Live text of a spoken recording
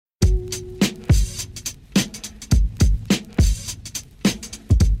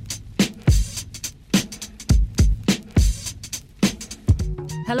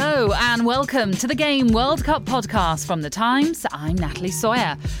Hello and welcome to the Game World Cup podcast from The Times. I'm Natalie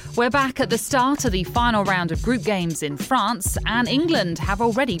Sawyer. We're back at the start of the final round of group games in France, and England have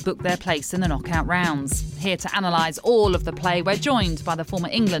already booked their place in the knockout rounds. Here to analyse all of the play, we're joined by the former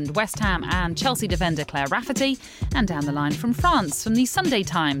England, West Ham and Chelsea defender Claire Rafferty, and down the line from France, from the Sunday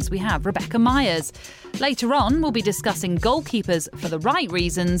Times, we have Rebecca Myers. Later on, we'll be discussing goalkeepers for the right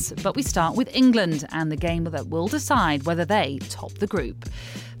reasons, but we start with England and the game that will decide whether they top the group.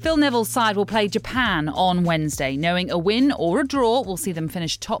 Phil Neville's side will play Japan on Wednesday. Knowing a win or a draw will see them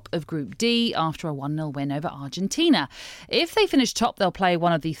finish top of Group D after a 1-0 win over Argentina. If they finish top, they'll play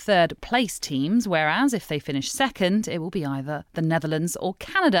one of the third-place teams, whereas if they finish second, it will be either the Netherlands or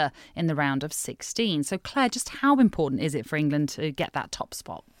Canada in the round of 16. So, Claire, just how important is it for England to get that top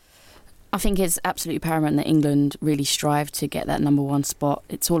spot? I think it's absolutely paramount that England really strive to get that number one spot.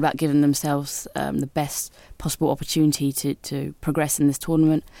 It's all about giving themselves the best possible opportunity to progress in this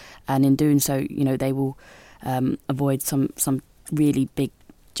tournament, and in doing so, they will avoid some really big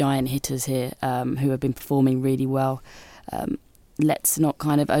giant hitters here who have been performing really well. Let's not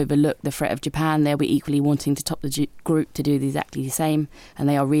kind of overlook the threat of Japan. They'll be equally wanting to top the group to do exactly the same, and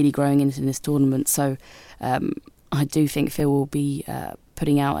they are really growing into this tournament. So I do think Phil will be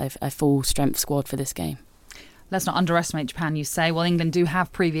putting out a full strength squad for this game. Let's not underestimate Japan, you say. Well, England do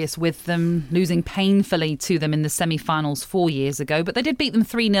have previous with them, losing painfully to them in the semi-finals 4 years ago, but they did beat them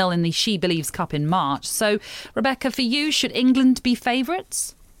 3-0 in the She Believes Cup in March. So, Rebecca, for you, should England be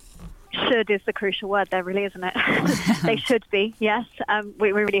favourites? Should is the crucial word there, really, isn't it? They should be, yes.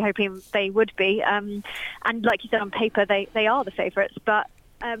 We're really hoping they would be. And like you said, on paper, they are the favourites, but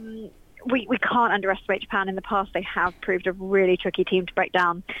we can't underestimate Japan. In the past, they have proved a really tricky team to break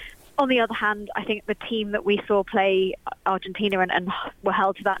down. On the other hand, I think the team that we saw play Argentina and were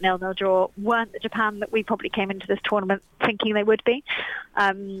held to that 0-0 draw weren't the Japan that we probably came into this tournament thinking they would be.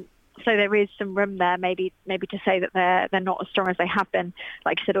 So there is some room there, maybe to say that they're not as strong as they have been.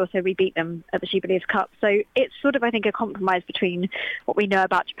 Like I said, also we beat them at the She Believes Cup. So it's sort of, I think, a compromise between what we know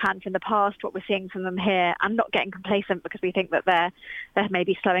about Japan from the past, what we're seeing from them here, and not getting complacent because we think that they're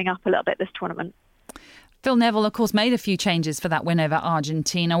maybe slowing up a little bit this tournament. Phil Neville, of course, made a few changes for that win over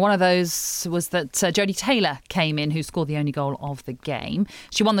Argentina. One of those was that Jodie Taylor came in, who scored the only goal of the game.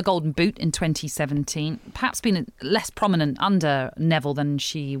 She won the Golden Boot in 2017, perhaps been less prominent under Neville than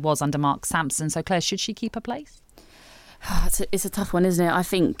she was under Mark Sampson. So, Claire, should she keep her place? It's a tough one, isn't it? I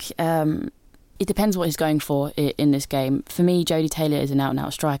think it depends what he's going for in this game. For me, Jodie Taylor is an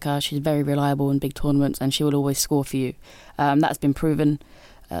out-and-out striker. She's very reliable in big tournaments and she will always score for you. That's been proven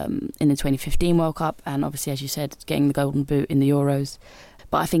in the 2015 World Cup, and obviously, as you said, getting the Golden Boot in the Euros.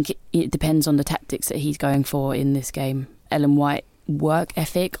 But I think it depends on the tactics that he's going for in this game. Ellen White work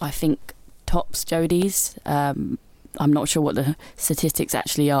ethic, I think, tops Jodie's. I'm not sure what the statistics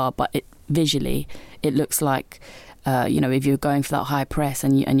actually are, but visually it looks like if you're going for that high press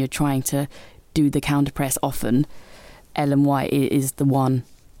and you're trying to do the counter press often, Ellen White is the one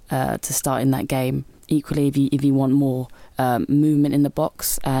to start in that game. Equally, if you want more movement in the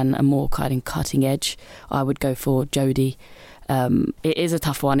box and a more kind of cutting edge, I would go for Jodie. It is a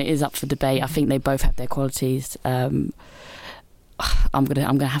tough one. It is up for debate. I think they both have their qualities. I'm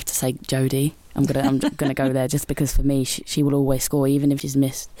gonna have to say Jodie. I'm gonna go there just because for me she will always score, even if she's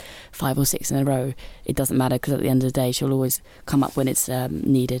missed 5 or 6 in a row. It doesn't matter because at the end of the day she'll always come up when it's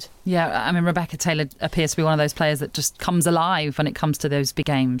needed. Yeah, I mean, Rebecca Taylor appears to be one of those players that just comes alive when it comes to those big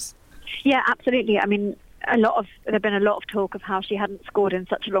games. Yeah, absolutely. I mean, there've been a lot of talk of how she hadn't scored in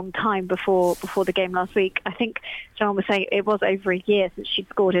such a long time before the game last week. I think someone was saying it was over a year since she'd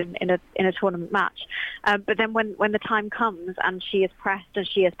scored in a tournament match. But then when the time comes and she is pressed and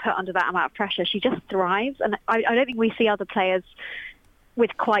she is put under that amount of pressure, she just thrives. And I don't think we see other players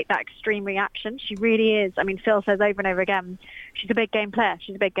with quite that extreme reaction. She really is. I mean, Phil says over and over again, she's a big game player.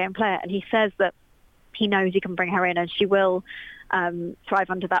 She's a big game player. And he says that he knows he can bring her in and she will thrive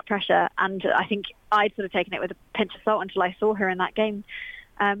under that pressure. And I think I'd sort of taken it with a pinch of salt until I saw her in that game,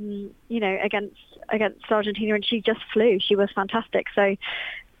 against Argentina, and she just flew. She was fantastic. So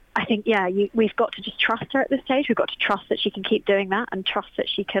I think, we've got to just trust her at this stage. We've got to trust that she can keep doing that and trust that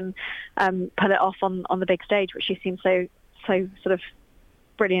she can pull it off on the big stage, which she seems so sort of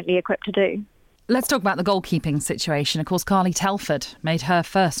brilliantly equipped to do. Let's talk about the goalkeeping situation. Of course, Carly Telford made her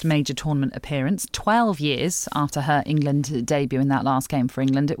first major tournament appearance 12 years after her England debut in that last game for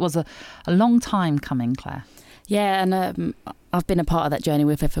England. It was a long time coming, Claire. Yeah, and I've been a part of that journey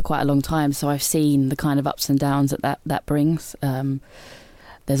with her for quite a long time, so I've seen the kind of ups and downs that brings.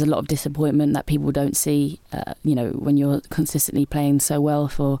 There's a lot of disappointment that people don't see, when you're consistently playing so well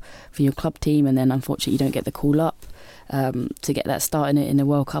for your club team and then unfortunately you don't get the call up. to get that start in a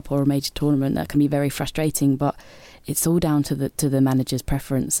World Cup or a major tournament. That can be very frustrating, but it's all down to the manager's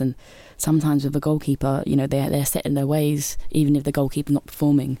preference. And sometimes with a goalkeeper, they're set in their ways, even if the goalkeeper's not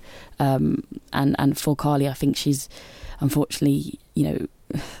performing. And for Carly, I think she's unfortunately,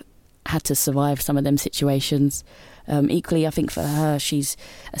 had to survive some of them situations. Equally, I think for her, she's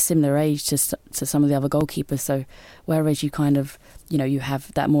a similar age to some of the other goalkeepers. So whereas you kind of, you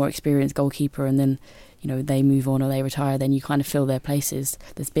have that more experienced goalkeeper and then, they move on or they retire, then you kind of fill their places.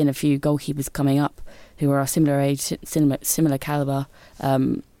 There's been a few goalkeepers coming up who are a similar age, similar calibre,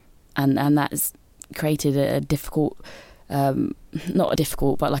 and that's created a difficult, not a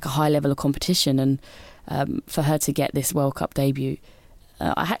difficult, but like a high level of competition. And for her to get this World Cup debut,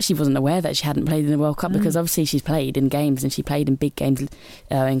 I actually wasn't aware that she hadn't played in the World Cup, because obviously she's played in games and she played in big games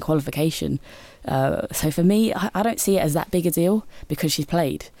in qualification. So for me, I don't see it as that big a deal because she's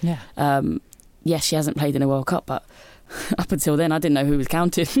played. Yeah. Yes, she hasn't played in a World Cup, but up until then I didn't know who was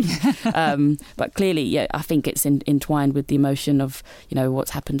counting. But clearly, yeah, I think it's entwined with the emotion of what's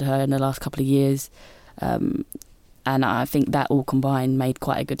happened to her in the last couple of years, and I think that all combined made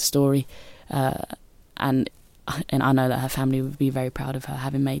quite a good story. And I know that her family would be very proud of her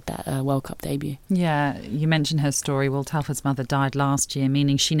having made that World Cup debut. Yeah, you mentioned her story. Well, Telford's mother died last year,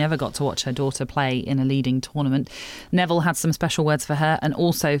 meaning she never got to watch her daughter play in a leading tournament. Neville had some special words for her, and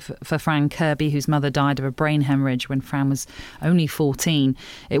also for Fran Kirby, whose mother died of a brain hemorrhage when Fran was only 14.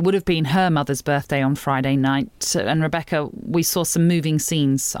 It would have been her mother's birthday on Friday night. And Rebecca, we saw some moving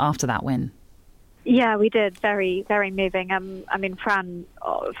scenes after that win. Yeah, we did. Very, very moving. Fran,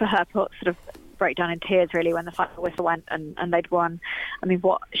 for her, sort of broke down in tears really when the final whistle went and they'd won.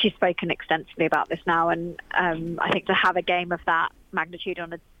 She's spoken extensively about this now, and I think to have a game of that magnitude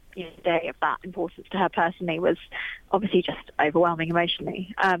on a day of that importance to her personally was obviously just overwhelming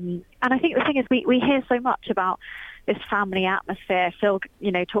emotionally. And I think the thing is we hear so much about this family atmosphere. Phil,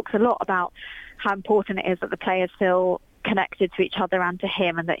 talks a lot about how important it is that the players feel connected to each other and to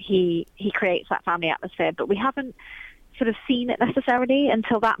him, and that he creates that family atmosphere. But we haven't sort of seen it necessarily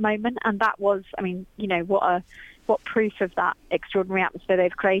until that moment, and that was, what proof of that extraordinary atmosphere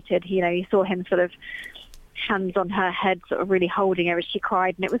they've created. You saw him sort of hands on her head, sort of really holding her as she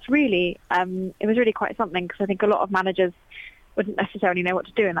cried, and it was really quite something, because I think a lot of managers wouldn't necessarily know what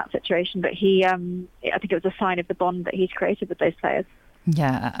to do in that situation, but I think it was a sign of the bond that he's created with those players.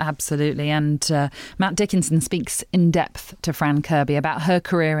 Yeah, absolutely. And Matt Dickinson speaks in depth to Fran Kirby about her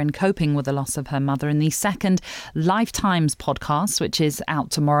career and coping with the loss of her mother in the second Lifetimes podcast, which is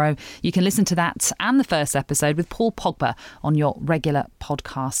out tomorrow. You can listen to that and the first episode with Paul Pogba on your regular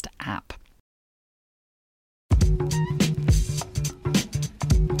podcast app.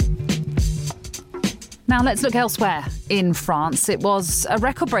 Now let's look elsewhere in France. It was a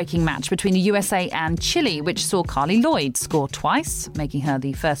record-breaking match between the USA and Chile, which saw Carly Lloyd score twice, making her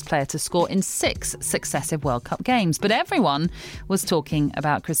the first player to score in 6 successive World Cup games. But everyone was talking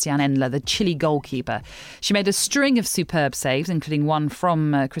about Christiane Endler, the Chile goalkeeper. She made a string of superb saves, including one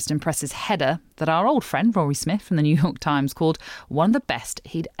from Kristen Press's header that our old friend Rory Smith from the New York Times called one of the best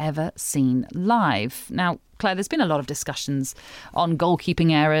he'd ever seen live. Now, Claire, there's been a lot of discussions on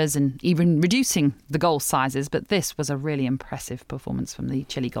goalkeeping errors and even reducing the goal sizes, but this was a really impressive performance from the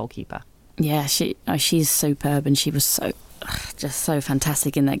Chile goalkeeper. Yeah, she's superb, and she was so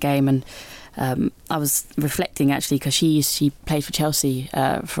fantastic in that game. And I was reflecting actually, because she played for Chelsea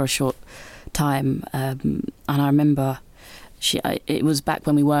for a short time, and I remember it was back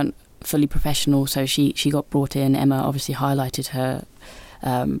when we weren't fully professional, so she got brought in. Emma obviously highlighted her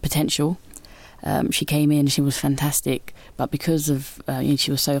potential. She came in, she was fantastic, but because of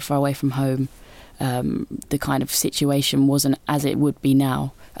she was so far away from home, the kind of situation wasn't as it would be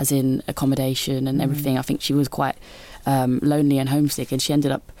now, as in accommodation and everything. I think she was quite lonely and homesick, and she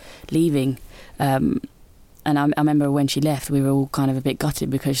ended up leaving. And I remember when she left, we were all kind of a bit gutted,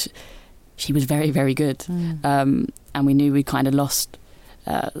 because she was very, very good. And we knew we kind of lost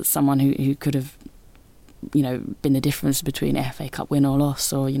someone who could have been the difference between a FA Cup win or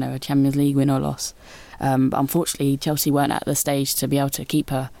loss, or a Champions League win or loss. But unfortunately, Chelsea weren't at the stage to be able to keep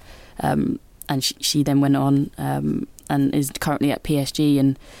her, and she then went on and is currently at PSG.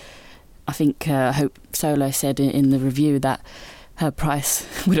 And I think Hope Solo said in the review that her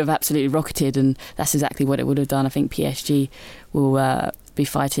price would have absolutely rocketed, and that's exactly what it would have done. I think PSG will be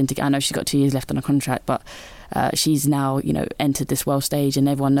fighting to. I know she's got 2 years left on a contract, but she's now entered this world stage, and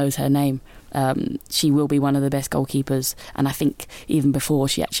everyone knows her name. She will be one of the best goalkeepers, and I think even before,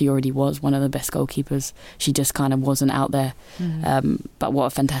 she actually already was one of the best goalkeepers. She just kind of wasn't out there. But what a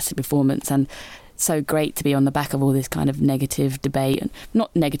fantastic performance. And so great to be on the back of all this kind of negative debate,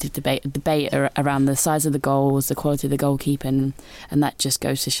 not negative debate, debate around the size of the goals, the quality of the goalkeeper, and that just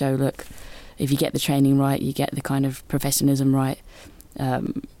goes to show, look, if you get the training right, you get the kind of professionalism right,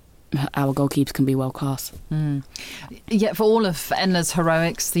 our goalkeepers can be world class. Yet for all of Enla's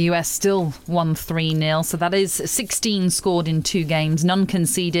heroics, the US still won 3-0, so that is 16 scored in 2 games, none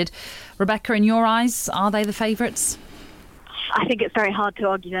conceded. Rebecca, in your eyes, are they the favourites? I think it's very hard to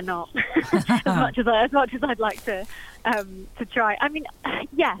argue they're not, as much as I'd like to try. I mean,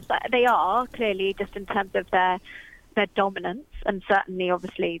 yes, they are, clearly, just in terms of their dominance, and certainly,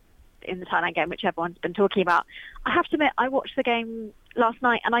 obviously, in the Thailand game, which everyone's been talking about. I have to admit, I watched the game last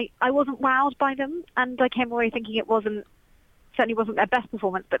night and I wasn't wowed by them, and I came away thinking it certainly wasn't their best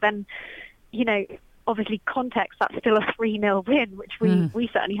performance, but then, obviously context, that's still a 3-0 win, which we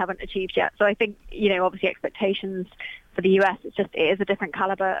certainly haven't achieved yet. So I think, obviously expectations for the US, it is a different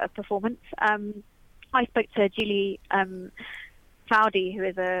calibre of performance. I spoke to Julie Foudy, who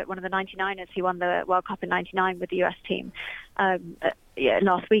is one of the 99ers who won the World Cup in 99 with the US team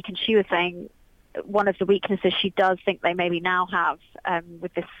last week, and she was saying one of the weaknesses she does think they maybe now have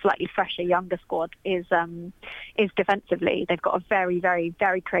with this slightly fresher, younger squad is defensively. They've got a very, very,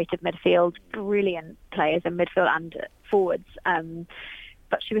 very creative midfield, brilliant players in midfield and forwards.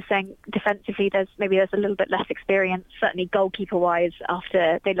 But she was saying defensively there's a little bit less experience, certainly goalkeeper-wise.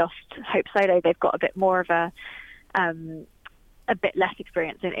 After they lost Hope Solo, they've got a bit more of a bit less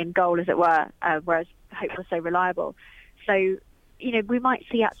experience in goal, as it were, whereas Hope was so reliable. So, we might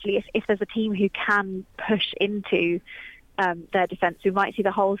see actually if there's a team who can push into their defence, we might see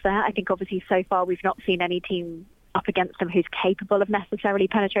the holes there. I think obviously so far we've not seen any team up against them who's capable of necessarily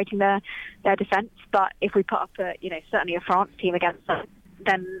penetrating their defence. But if we put up certainly a France team against them,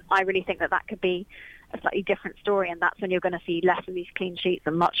 then I really think that could be a slightly different story, and that's when you're going to see less of these clean sheets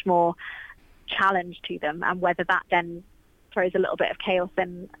and much more challenge to them. And whether that then throws a little bit of chaos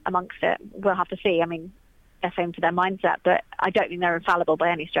in amongst it, we'll have to see. I mean, they're same to their mindset, but I don't think they're infallible by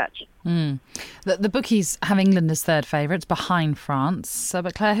any stretch. The bookies have England as third favourites behind France. So,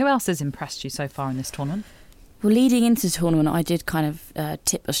 but Claire, who else has impressed you so far in this tournament? Well, leading into the tournament, I did kind of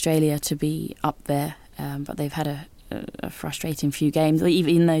tip Australia to be up there, but they've had a frustrating few games.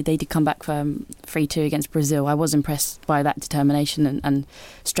 Even though they did come back from 3-2 against Brazil, I was impressed by that determination and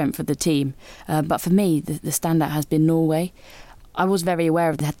strength of the team. But for me, the standout has been Norway. I was very aware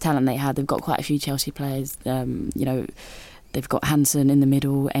of the talent they had. They've got quite a few Chelsea players. They've got Hansen in the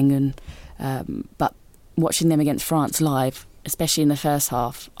middle, Engen. But watching them against France live, especially in the first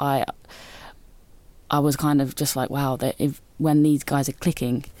half, I was kind of just like, wow, when these guys are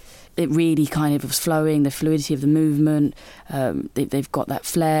clicking, it really kind of was flowing, the fluidity of the movement. They've got that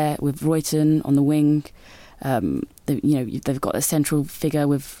flair with Reuten on the wing. They've got a central figure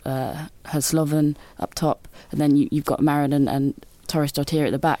with Hersloven up top, and then you've got Marin and Torres Dottir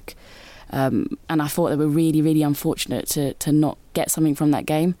at the back. And I thought they were really, really unfortunate to not get something from that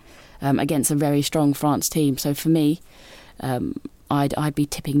game against a very strong France team. So for me, I'd be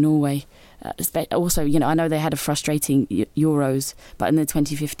tipping Norway. Also, I know they had a frustrating Euros, but in the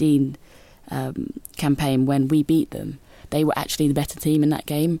 2015 campaign when we beat them, they were actually the better team in that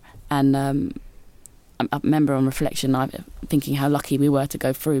game. And I remember on reflection, I'm thinking how lucky we were to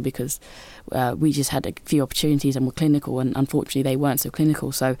go through, because we just had a few opportunities and were clinical, and unfortunately they weren't so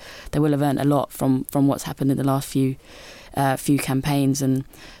clinical. So they will have earned a lot from what's happened in the last few campaigns, and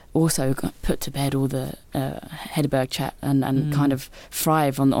also put to bed all the Hedberg chat and kind of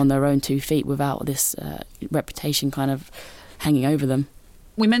thrive on their own 2 feet without this reputation kind of hanging over them.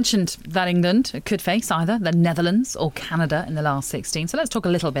 We mentioned that England could face either the Netherlands or Canada in the last 16. So let's talk a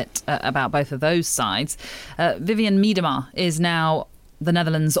little bit about both of those sides. Vivianne Miedema is now the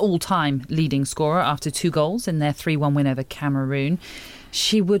Netherlands' all-time leading scorer after 2 goals in their 3-1 win over Cameroon.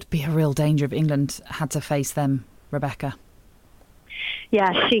 She would be a real danger if England had to face them, Rebecca.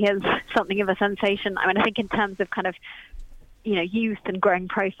 Yeah, she is something of a sensation. I mean, I think in terms of kind of, youth and growing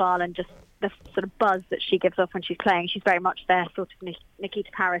profile and just the sort of buzz that she gives off when she's playing, she's very much their sort of Nikita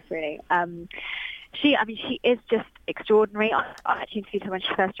Paris, really. She is just extraordinary. I actually interviewed her when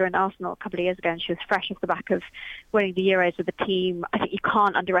she first joined Arsenal a couple of years ago, and she was fresh off the back of winning the Euros with the team. I think you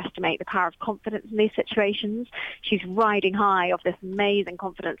can't underestimate the power of confidence in these situations. She's riding high off this amazing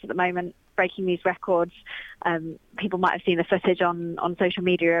confidence at the moment, breaking these records. People might have seen the footage on social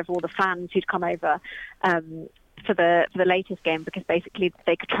media of all the fans who'd come over for the latest game, because basically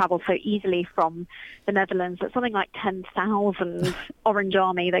they could travel so easily from the Netherlands that something like 10,000 Orange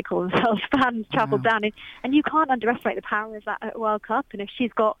Army, they call themselves, fans travelled down. And you can't underestimate the power of that at World Cup. And if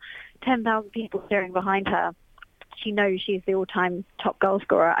she's got 10,000 people cheering behind her, she knows she's the all-time top goal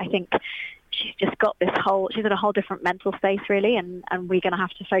scorer. I think she's just got she's in a whole different mental space really, and we're going to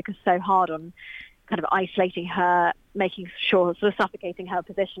have to focus so hard on kind of isolating her, making sure, sort of suffocating her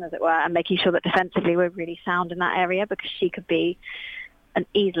position as it were, and making sure that defensively we're really sound in that area, because she could be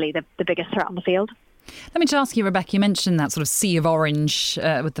easily the biggest threat on the field. Let me just ask you, Rebecca, you mentioned that sort of sea of orange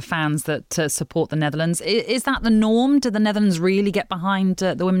with the fans that support the Netherlands. Is that the norm? Do the Netherlands really get behind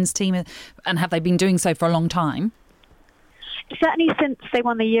the women's team, and have they been doing so for a long time? Certainly since they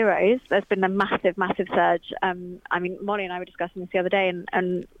won the Euros, there's been a massive, massive surge. I mean, Molly and I were discussing this the other day,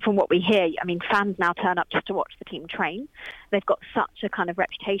 and from what we hear, I mean, fans now turn up just to watch the team train. They've got such a kind of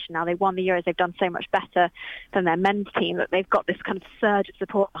reputation now. They won the Euros. They've done so much better than their men's team that they've got this kind of surge of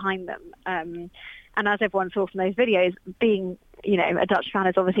support behind them. And as everyone saw from those videos, being, a Dutch fan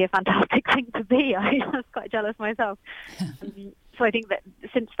is obviously a fantastic thing to be. I was quite jealous myself. So I think that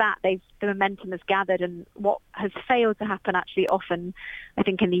since that, the momentum has gathered, and what has failed to happen actually often, I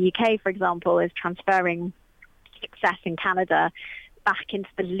think in the UK, for example, is transferring success in Canada back into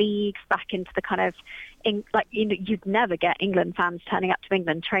the leagues, back into the kind of, you'd never get England fans turning up to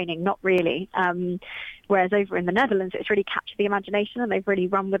England training, not really. Whereas over in the Netherlands, it's really captured the imagination and they've really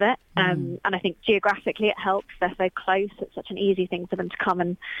run with it. And I think geographically it helps. They're so close. It's such an easy thing for them to come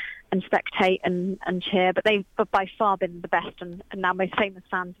and spectate and cheer. But they've by far been the best and now most famous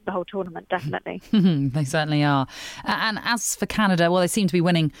fans of the whole tournament, definitely. They certainly are. And as for Canada, well, they seem to be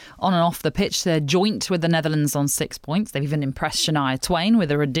winning on and off the pitch. They're joint with the Netherlands on 6 points. They've even impressed Shania Twain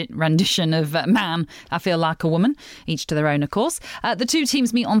with a rendition of Man, I Feel Like a Woman, each to their own, of course. The two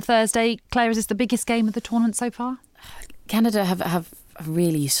teams meet on Thursday. Claire, is this the biggest game of the tournament so far? Canada have a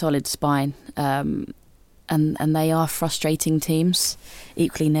really solid spine, and they are frustrating teams.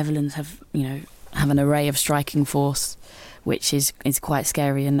 Equally, Netherlands have an array of striking force, which is quite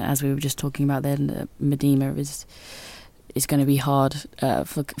scary. And as we were just talking about then, Medina is going to be hard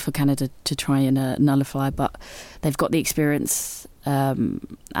for Canada to try and nullify, but they've got the experience,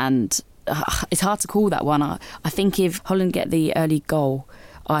 and it's hard to call that one. I think if Holland get the early goal,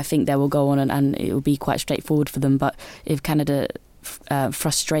 I think they will go on and it will be quite straightforward for them. But if Canada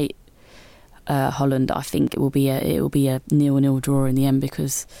frustrate Holland, I think it will be a 0-0 draw in the end,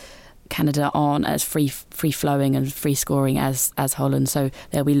 because Canada aren't as free flowing and free scoring as Holland, so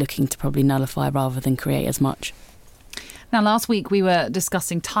they'll be looking to probably nullify rather than create as much. Now, last week we were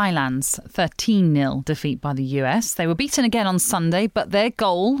discussing Thailand's 13-0 defeat by the US. They were beaten again on Sunday, but their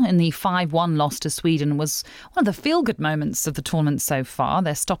goal in the 5-1 loss to Sweden was one of the feel-good moments of the tournament so far.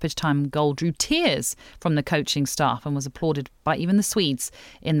 Their stoppage time goal drew tears from the coaching staff and was applauded by even the Swedes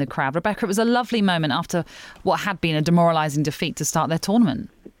in the crowd. Rebecca, it was a lovely moment after what had been a demoralising defeat to start their tournament.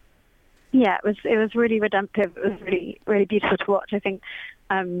 Yeah, it was really redemptive. It was really, really beautiful to watch. I think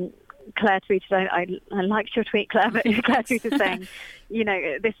Claire tweeted, I liked your tweet, Claire, but Claire tweeted saying,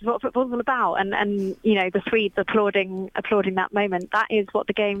 this is what football's all about. And the Swedes applauding that moment. That is what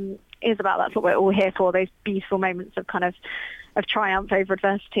the game is about. That's what we're all here for, those beautiful moments of kind of triumph over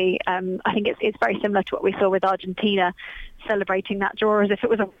adversity. I think it's very similar to what we saw with Argentina, celebrating that draw as if it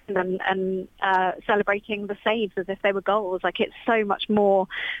was a win, and celebrating the saves as if they were goals. Like, it's so much more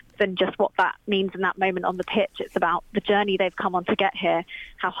than just what that means in that moment on the pitch. It's about the journey they've come on to get here,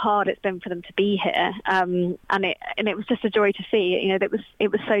 how hard it's been for them to be here, and it was just a joy to see.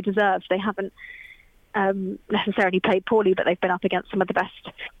 It was so deserved. They haven't necessarily played poorly, but they've been up against some of the best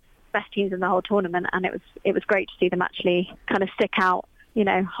teams in the whole tournament, and it was great to see them actually kind of stick out,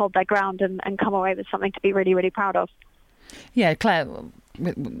 hold their ground and come away with something to be really, really proud of. Yeah, Claire,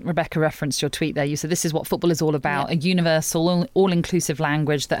 Rebecca referenced your tweet there. You said this is what football is all about, a universal, all-inclusive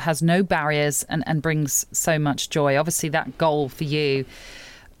language that has no barriers and brings so much joy. Obviously, that goal for you,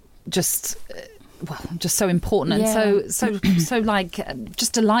 just so important and so like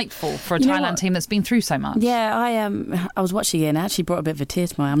just delightful for a Thailand team that's been through so much. Yeah, I was watching it and it actually brought a bit of a tear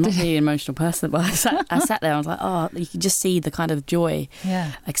to my eye. I'm not really an emotional person, but I sat there and I was like, oh, you could just see the kind of joy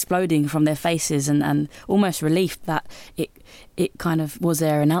exploding from their faces and almost relief that it kind of was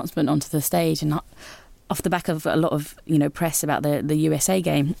their announcement onto the stage, and off the back of a lot of press about the USA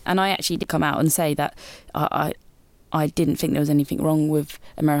game. And I actually did come out and say that I didn't think there was anything wrong with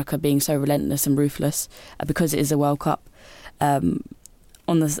America being so relentless and ruthless, because it is a World Cup. On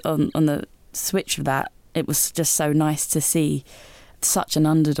the switch of that, it was just so nice to see such an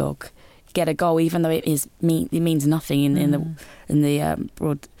underdog get a goal, even though it means nothing in the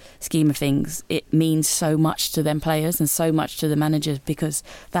broad scheme of things. It means so much to them players and so much to the managers, because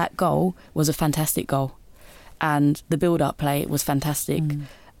that goal was a fantastic goal, and the build-up play was fantastic.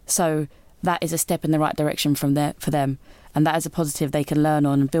 So that is a step in the right direction for them, and that is a positive they can learn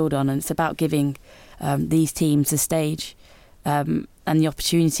on and build on. And it's about giving these teams the stage and the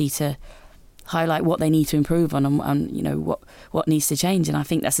opportunity to highlight what they need to improve on and you know what needs to change. And I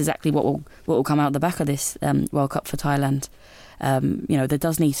think that's exactly what will come out the back of this World Cup for Thailand. You know, there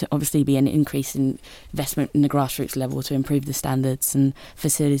does need to obviously be an increase in investment in the grassroots level to improve the standards and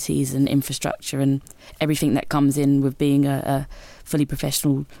facilities and infrastructure and everything that comes in with being a fully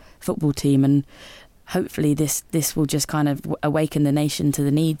professional football team. And hopefully this will just kind of awaken the nation to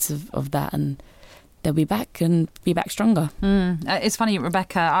the needs of that, and they'll be back stronger. It's funny,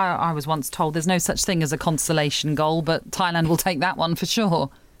 Rebecca, I was once told there's no such thing as a consolation goal, but Thailand will take that one for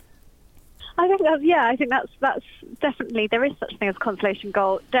sure. I think that's definitely, there is such a thing as a consolation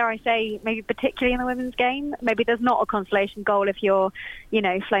goal. Dare I say, maybe particularly in the women's game, maybe there's not a consolation goal if you're, you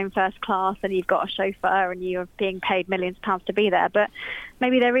know, flown first class and you've got a chauffeur and you're being paid millions of pounds to be there. But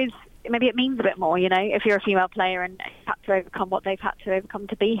maybe there is, maybe it means a bit more, you know, if you're a female player and you've had to overcome what they've had to overcome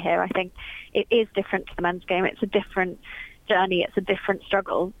to be here. I think it is different to the men's game. It's a different journey. It's a different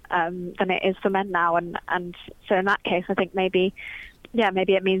struggle than it is for men now. And so in that case, I think maybe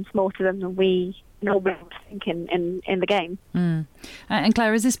it means more to them than we normally think in the game. And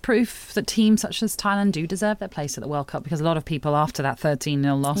Claire, is this proof that teams such as Thailand do deserve their place at the World Cup? Because a lot of people after that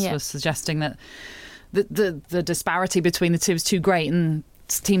 13-0 loss was suggesting that the disparity between the two is too great and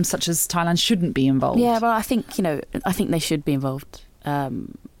teams such as Thailand shouldn't be involved. Yeah, well, I think they should be involved. As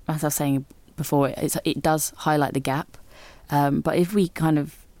I was saying before, it does highlight the gap. But if we kind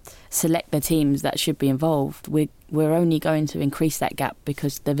of select the teams that should be involved, we're only going to increase that gap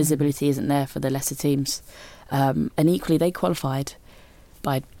because the visibility isn't there for the lesser teams. And equally, they qualified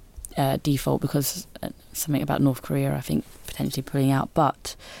by default because something about North Korea, I think, potentially pulling out.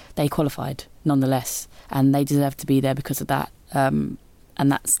 But they qualified nonetheless, and they deserve to be there because of that. And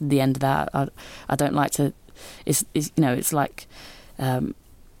that's the end of that. I don't like to. It's like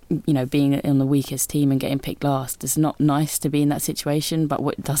being in the weakest team and getting picked last. It's not nice to be in that situation, but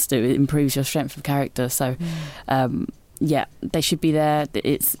what it does do, it improves your strength of character. So, they should be there.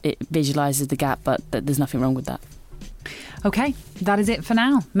 It visualises the gap, but there's nothing wrong with that. OK, that is it for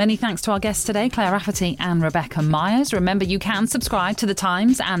now. Many thanks to our guests today, Claire Rafferty and Rebecca Myers. Remember, you can subscribe to The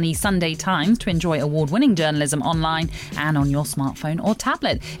Times and The Sunday Times to enjoy award-winning journalism online and on your smartphone or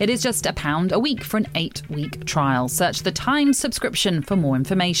tablet. It is just £1 a week for an 8-week trial. Search The Times subscription for more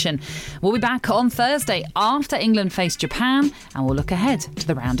information. We'll be back on Thursday after England face Japan, and we'll look ahead to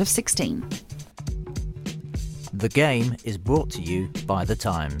the round of 16. The Game is brought to you by The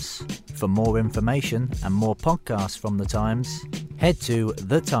Times. For more information and more podcasts from The Times, head to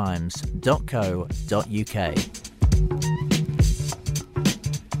thetimes.co.uk.